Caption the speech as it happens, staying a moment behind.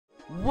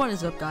What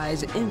is up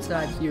guys,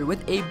 Insyde here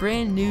with a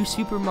brand new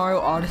Super Mario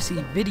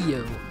Odyssey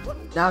video.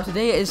 Now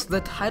today, as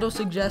the title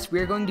suggests, we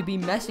are going to be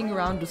messing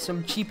around with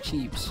some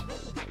Cheeps.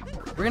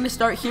 We're going to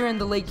start here in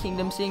the Lake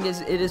Kingdom, seeing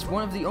as it is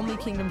one of the only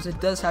kingdoms that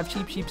does have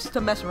Cheeps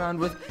to mess around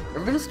with. And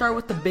we're going to start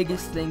with the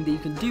biggest thing that you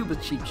can do with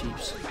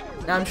Cheeps.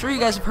 Now I'm sure you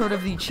guys have heard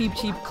of the Cheep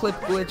clip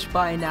glitch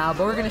by now,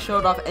 but we're going to show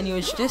it off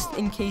anyways just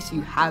in case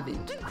you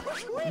haven't.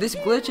 This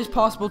glitch is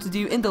possible to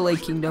do in the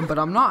Lake Kingdom, but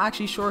I'm not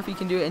actually sure if you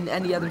can do it in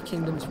any other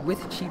kingdoms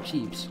with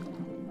Cheeps.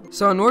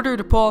 So in order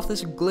to pull off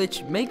this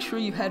glitch, make sure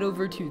you head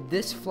over to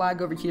this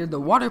flag over here, the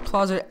Water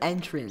Plaza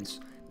entrance.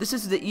 This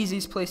is the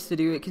easiest place to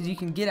do it because you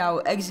can get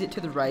out, exit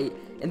to the right,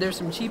 and there's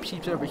some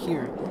Cheeps over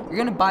here. You're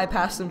going to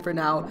bypass them for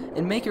now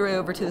and make your way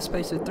over to this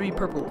place with 3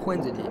 purple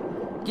coins in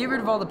it. Get rid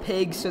of all the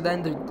pigs so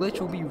then the glitch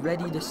will be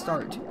ready to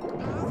start.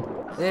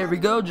 There we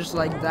go, just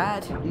like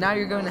that. Now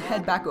you're going to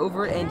head back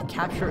over and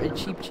capture a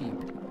Cheep.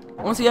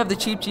 Once you have the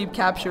Cheep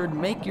captured,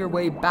 make your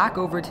way back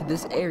over to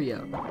this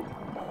area.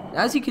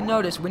 As you can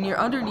notice, when you're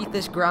underneath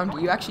this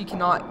ground, you actually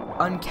cannot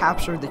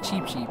uncapture the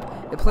Cheep.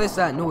 It plays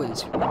that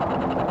noise.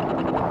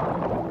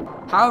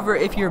 However,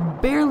 if you're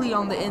barely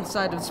on the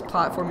inside of this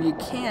platform, you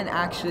can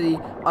actually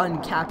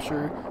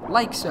uncapture,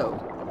 like so.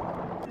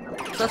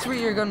 So that's what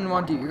you're going to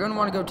want to do. You're going to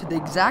want to go to the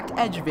exact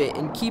edge of it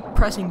and keep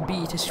pressing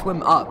B to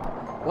swim up.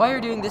 While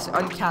you're doing this,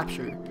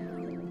 uncapture.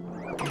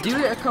 Do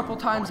it a couple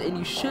times and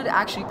you should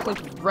actually clip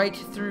right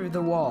through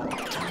the wall.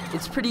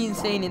 It's pretty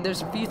insane, and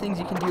there's a few things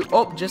you can do.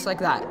 Oh, just like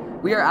that.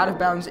 We are out of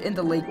bounds in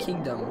the Lake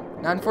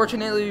Kingdom. Now,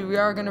 unfortunately, we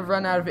are going to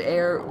run out of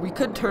air. We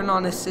could turn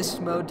on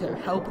assist mode to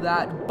help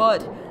that,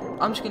 but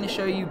I'm just going to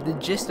show you the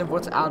gist of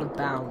what's out of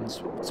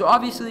bounds. So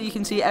obviously you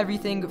can see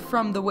everything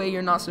from the way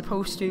you're not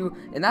supposed to,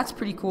 and that's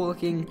pretty cool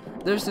looking.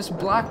 There's this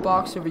black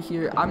box over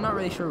here. I'm not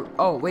really sure.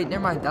 Oh, wait,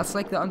 never mind. That's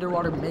like the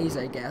underwater maze,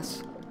 I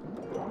guess.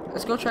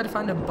 Let's go try to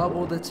find a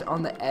bubble that's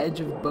on the edge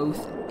of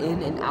both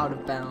in and out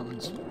of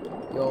bounds.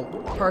 Yo,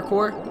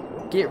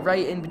 parkour, get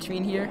right in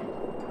between here.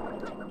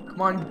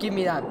 Come on, give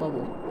me that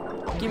bubble.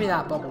 Give me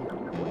that bubble.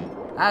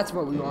 That's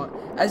what we want.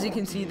 As you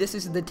can see, this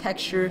is the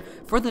texture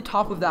for the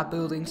top of that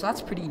building, so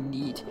that's pretty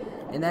neat.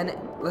 And then,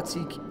 let's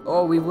see.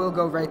 Oh, we will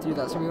go right through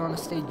that, so we want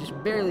to stay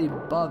just barely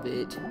above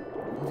it.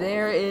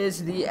 There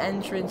is the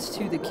entrance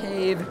to the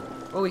cave.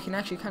 Oh, we can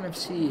actually kind of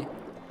see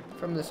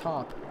from the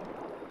top.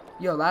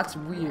 Yo, that's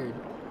weird.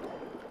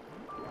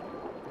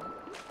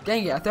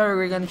 Dang it, I thought we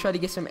were going to try to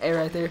get some air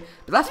right there.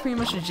 But that's pretty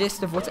much the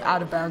gist of what's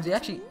out of bounds. You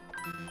actually...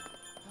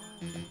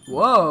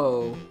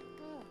 Whoa.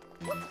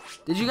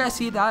 Did you guys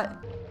see that?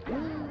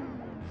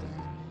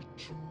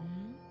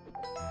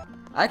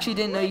 I actually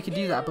didn't know you could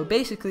do that. But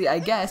basically, I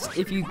guess,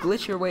 if you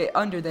glitch your way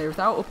under there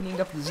without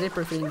opening up the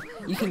zipper thing,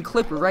 you can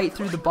clip right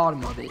through the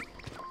bottom of it.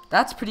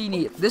 That's pretty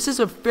neat. This is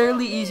a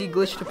fairly easy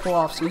glitch to pull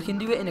off, so you can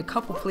do it in a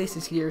couple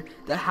places here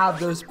that have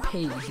those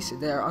pigs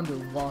that are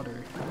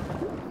underwater.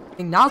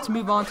 And now to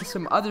move on to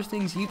some other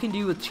things you can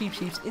do with Cheeps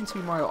in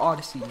Super Mario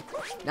Odyssey.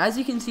 Now, as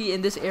you can see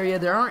in this area,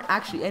 there aren't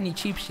actually any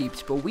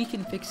Cheeps, but we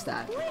can fix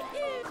that.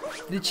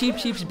 The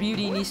Cheeps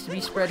beauty needs to be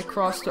spread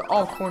across to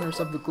all corners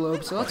of the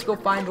globe, so let's go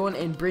find one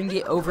and bring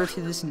it over to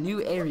this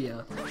new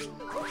area.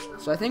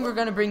 So I think we're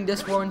going to bring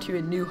this one to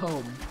a new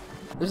home.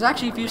 There's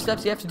actually a few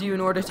steps you have to do in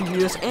order to do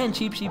this, and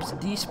Cheeps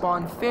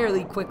despawn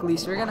fairly quickly,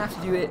 so you're going to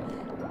have to do it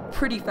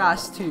pretty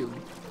fast too.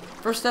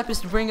 First step is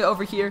to bring it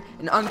over here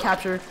and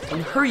uncapture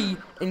and hurry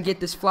and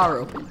get this flower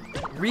open.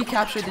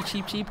 Recapture the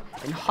Cheep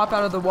and hop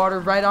out of the water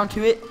right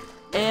onto it,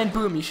 and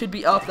boom, you should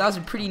be up. That was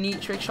a pretty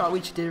neat trick shot we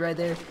just did right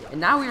there.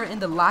 And now we are in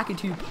the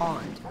Lakitu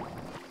Pond.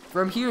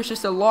 From here, it's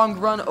just a long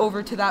run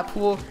over to that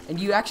pool, and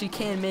you actually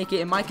can make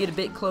it. It might get a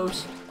bit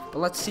close, but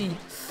let's see.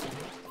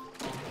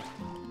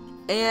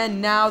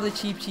 And now the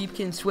Cheep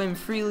can swim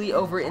freely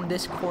over in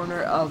this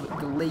corner of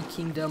the Lake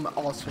Kingdom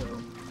also.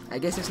 I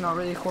guess it's not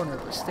really a corner,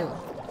 but still.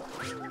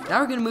 Now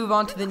we're going to move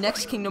on to the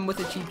next kingdom with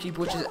the Cheep,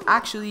 which is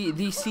actually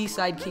the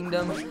Seaside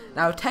Kingdom.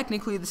 Now,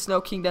 technically, the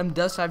Snow Kingdom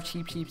does have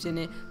Cheeps in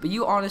it, but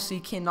you honestly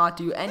cannot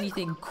do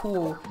anything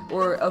cool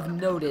or of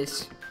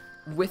notice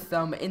with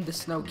them in the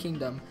Snow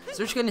Kingdom. So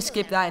we're just going to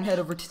skip that and head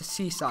over to the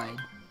Seaside.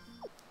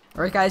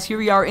 Alright guys, here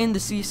we are in the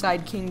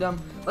Seaside Kingdom.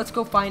 Let's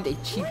go find a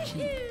Cheep.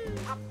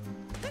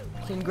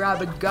 Can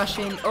grab a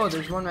Gushing. Oh,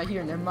 there's one right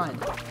here, never mind.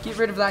 Get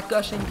rid of that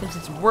Gushing because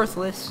it's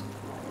worthless.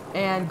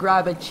 And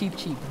grab a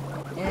Cheep.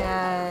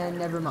 And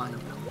never mind.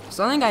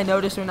 Something I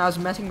noticed when I was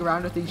messing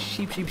around with these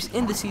Cheeps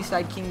in the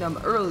Seaside Kingdom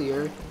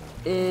earlier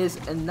is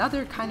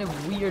another kind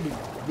of weird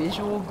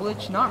visual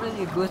glitch. Not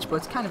really a glitch, but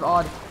it's kind of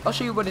odd. I'll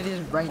show you what it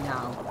is right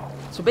now.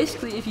 So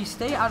basically, if you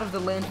stay out of the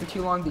land for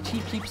too long, the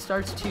Cheep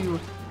starts to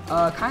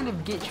kind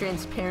of get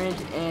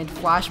transparent and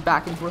flash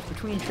back and forth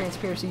between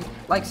transparency,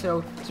 like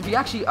so. So if you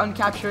actually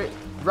uncapture it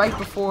right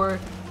before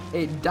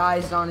it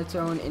dies on its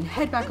own and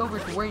head back over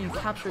to where you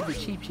captured the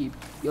Cheep,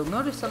 you'll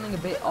notice something a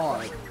bit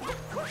odd.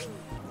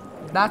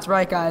 That's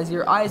right guys,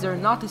 your eyes are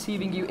not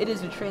deceiving you. It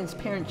is a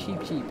transparent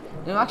Cheep.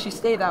 It'll actually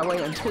stay that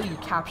way until you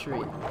capture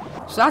it.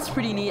 So that's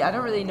pretty neat. I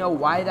don't really know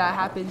why that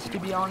happens, to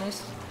be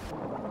honest.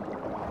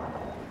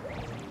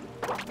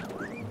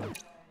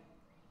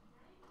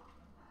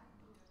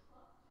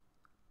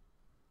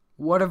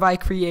 What have I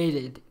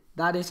created?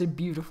 That is a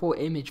beautiful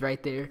image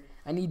right there.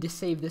 I need to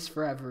save this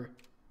forever.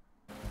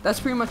 That's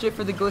pretty much it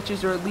for the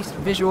glitches, or at least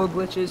visual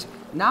glitches.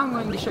 Now I'm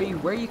going to show you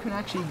where you can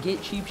actually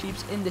get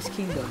Cheeps in this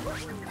kingdom.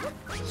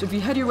 So if you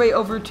head your way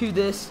over to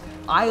this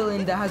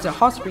island that has a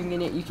hot spring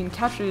in it, you can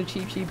capture the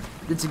Cheep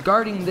that's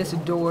guarding this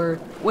door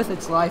with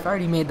its life. I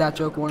already made that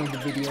joke in one of the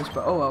videos,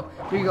 but oh well.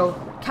 Here you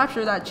go.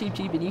 Capture that Cheep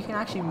and you can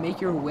actually make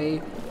your way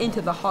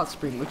into the hot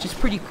spring, which is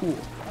pretty cool.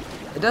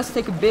 It does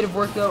take a bit of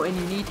work though, and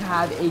you need to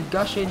have a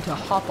gushing to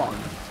hop on.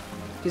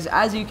 Because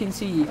as you can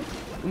see,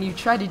 when you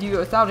try to do it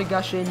without a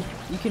gushing,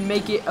 you can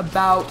make it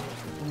about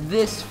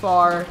this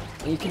far,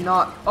 and you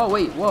cannot, oh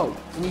wait, whoa,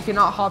 and you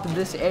cannot hop in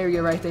this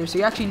area right there, so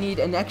you actually need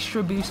an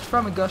extra boost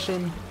from a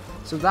gushing.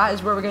 So that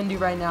is what we're going to do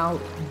right now.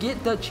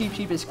 Get the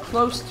Cheep as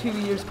close to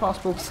you as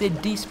possible, because they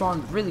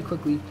despawn really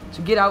quickly.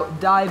 So get out,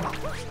 dive,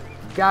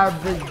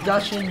 grab the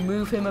gushing,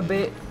 move him a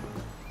bit,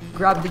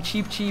 grab the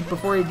Cheep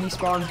before he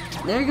despawns.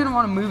 Then you're going to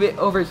want to move it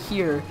over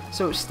here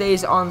so it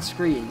stays on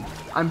screen.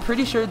 I'm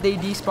pretty sure they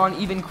despawn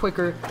even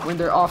quicker when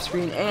they're off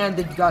screen, and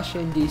the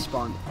gushing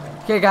despawned.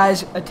 Okay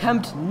guys,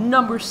 attempt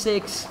number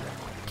 6.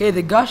 Okay,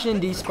 the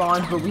gushing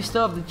despawned, but we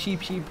still have the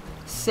Cheep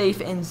safe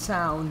and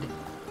sound.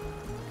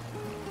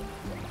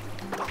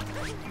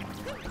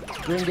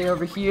 Bring it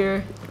over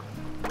here.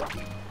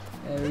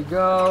 There we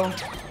go.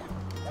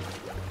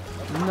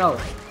 No.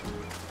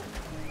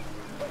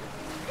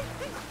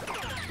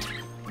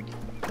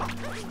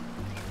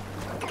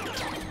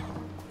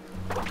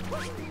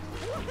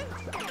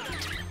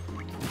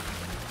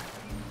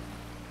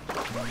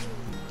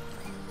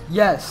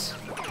 Yes.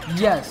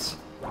 Yes.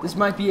 This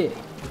might be it.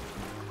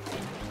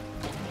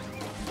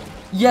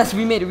 Yes,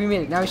 we made it. We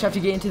made it. Now we just have to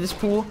get into this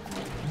pool.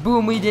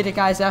 Boom, we did it,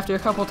 guys. After a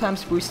couple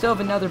times, but we still have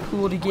another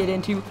pool to get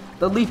into.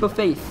 The leap of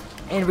faith.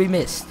 And we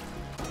missed.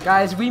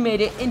 Guys, we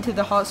made it into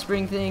the hot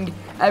spring thing.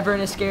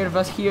 Everyone is scared of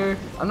us here.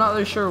 I'm not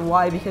really sure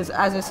why, because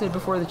as I said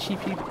before, the Cheep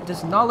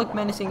does not look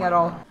menacing at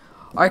all.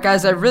 Alright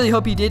guys, I really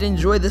hope you did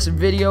enjoy this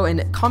video,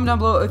 and comment down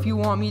below if you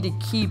want me to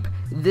keep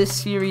this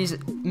series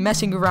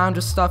messing around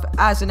with stuff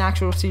as an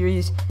actual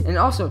series, and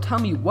also tell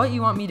me what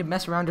you want me to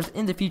mess around with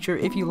in the future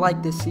if you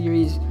like this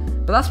series.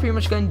 But that's pretty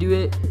much going to do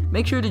it.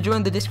 Make sure to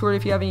join the Discord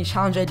if you have any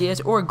challenge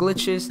ideas or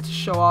glitches to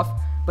show off.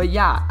 But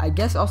yeah, I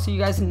guess I'll see you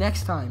guys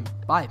next time.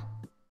 Bye.